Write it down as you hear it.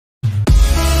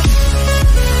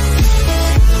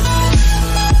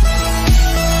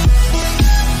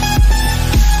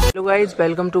Guys,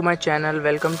 welcome to my channel,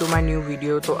 welcome to my new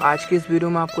video. तो आज की इस वीडियो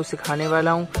में आपको सिखाने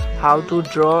वाला हूँ how to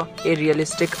draw a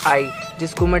realistic आई,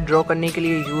 जिसको मैं ड्रॉ करने के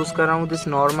लिए यूज़ कर रहा हूँ this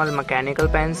normal mechanical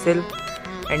pencil.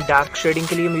 And dark shading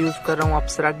के लिए मैं यूज़ कर रहा हूँ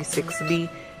अप्सरा की 6B।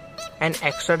 एंड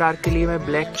एक्स्ट्रा डार्क के लिए मैं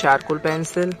black charcoal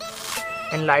pencil.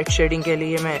 And light shading के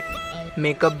लिए मैं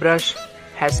makeup brush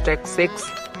 #6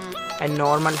 and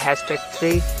normal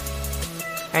 #3।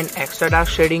 And extra dark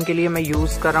shading के लिए मैं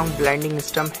यूज कर रहा हूँ ब्लेंडिंग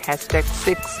स्टम्प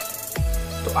 #6।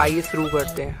 तो आइए शुरू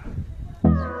करते हैं।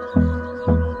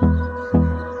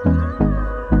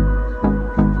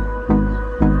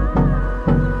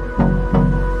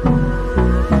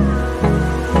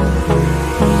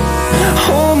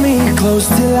 Hold me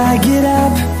close till I get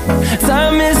up.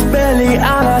 Time is barely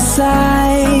on our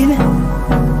side.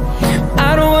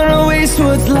 I don't wanna waste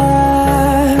what's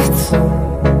left.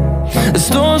 The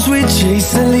storms we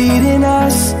chase are leading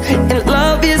us, and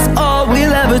love is all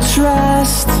we'll ever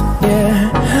trust. Yeah,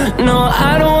 no, I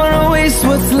don't wanna waste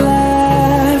what's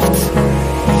left.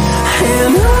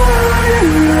 And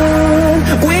on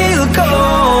we'll go,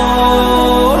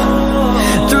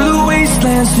 through the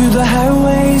wastelands, through the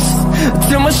highways,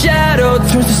 till my shadow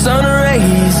turns to sun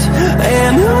rays.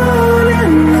 And on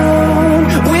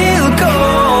we'll go,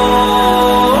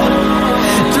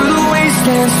 through the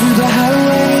wastelands, through the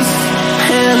highways.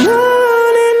 And on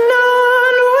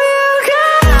we'll go.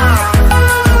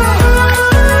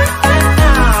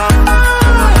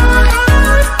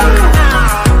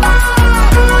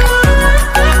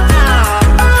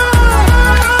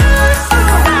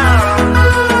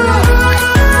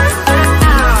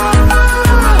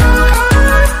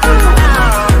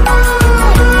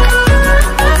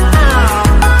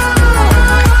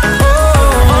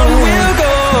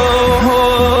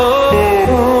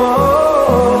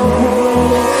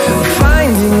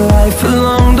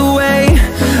 Along the way,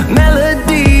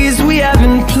 melodies we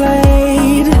haven't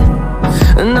played.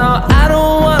 No, I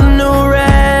don't want no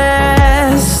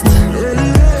rest.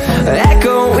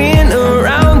 Echoing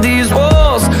around these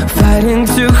walls, fighting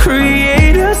to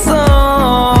create a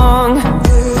song.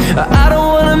 I don't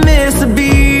wanna miss a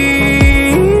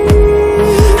beat.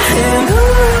 And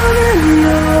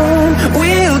on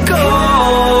we'll go,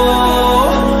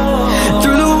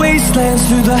 through the wastelands,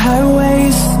 through the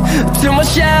highways, till my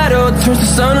shadow turns to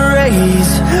sun rays.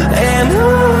 And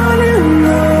on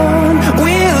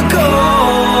we'll go,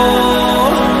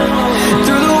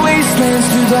 through the wastelands,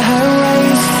 through the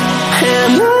highways.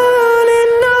 And on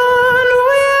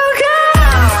we'll go.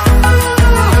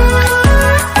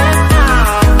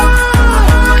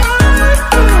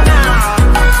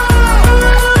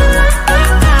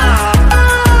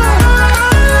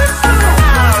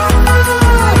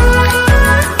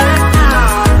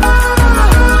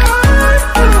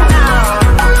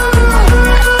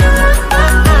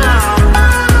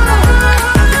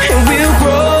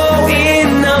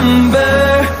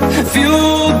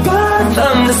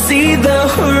 See the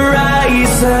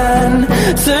horizon,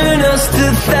 turn us to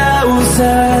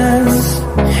thousands,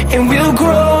 and we'll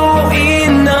grow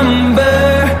in number,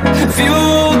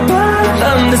 fueled by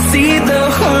them to see the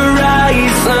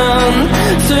horizon,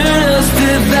 turn us to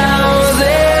thousands.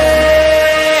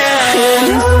 And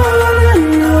on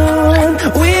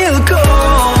we'll go,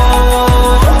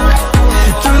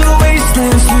 through the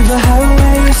wastelands, through the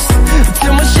highways,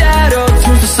 till my shadow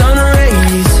turns to sun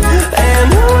rays. And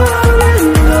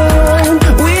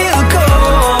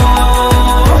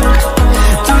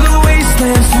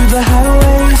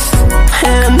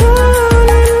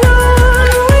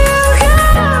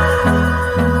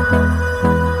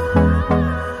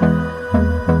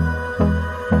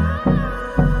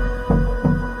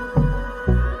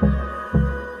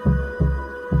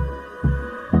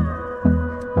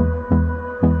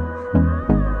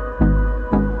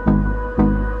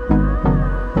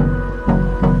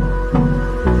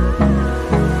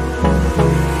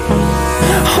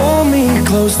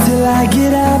close till I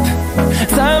get up.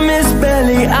 Time is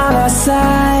barely on our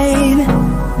side.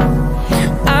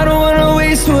 I don't wanna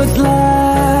waste what's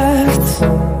left.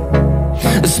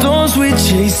 The storms we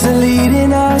chase are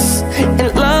leading us, and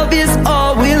love is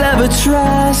all we'll ever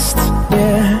trust.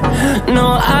 Yeah, no,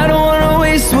 I don't wanna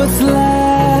waste what's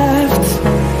left.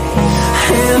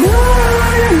 And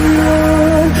on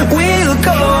we'll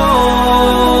go,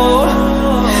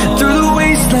 through the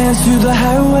wastelands, through the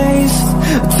highways,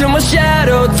 till my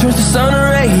shadow turns to sun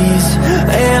rays.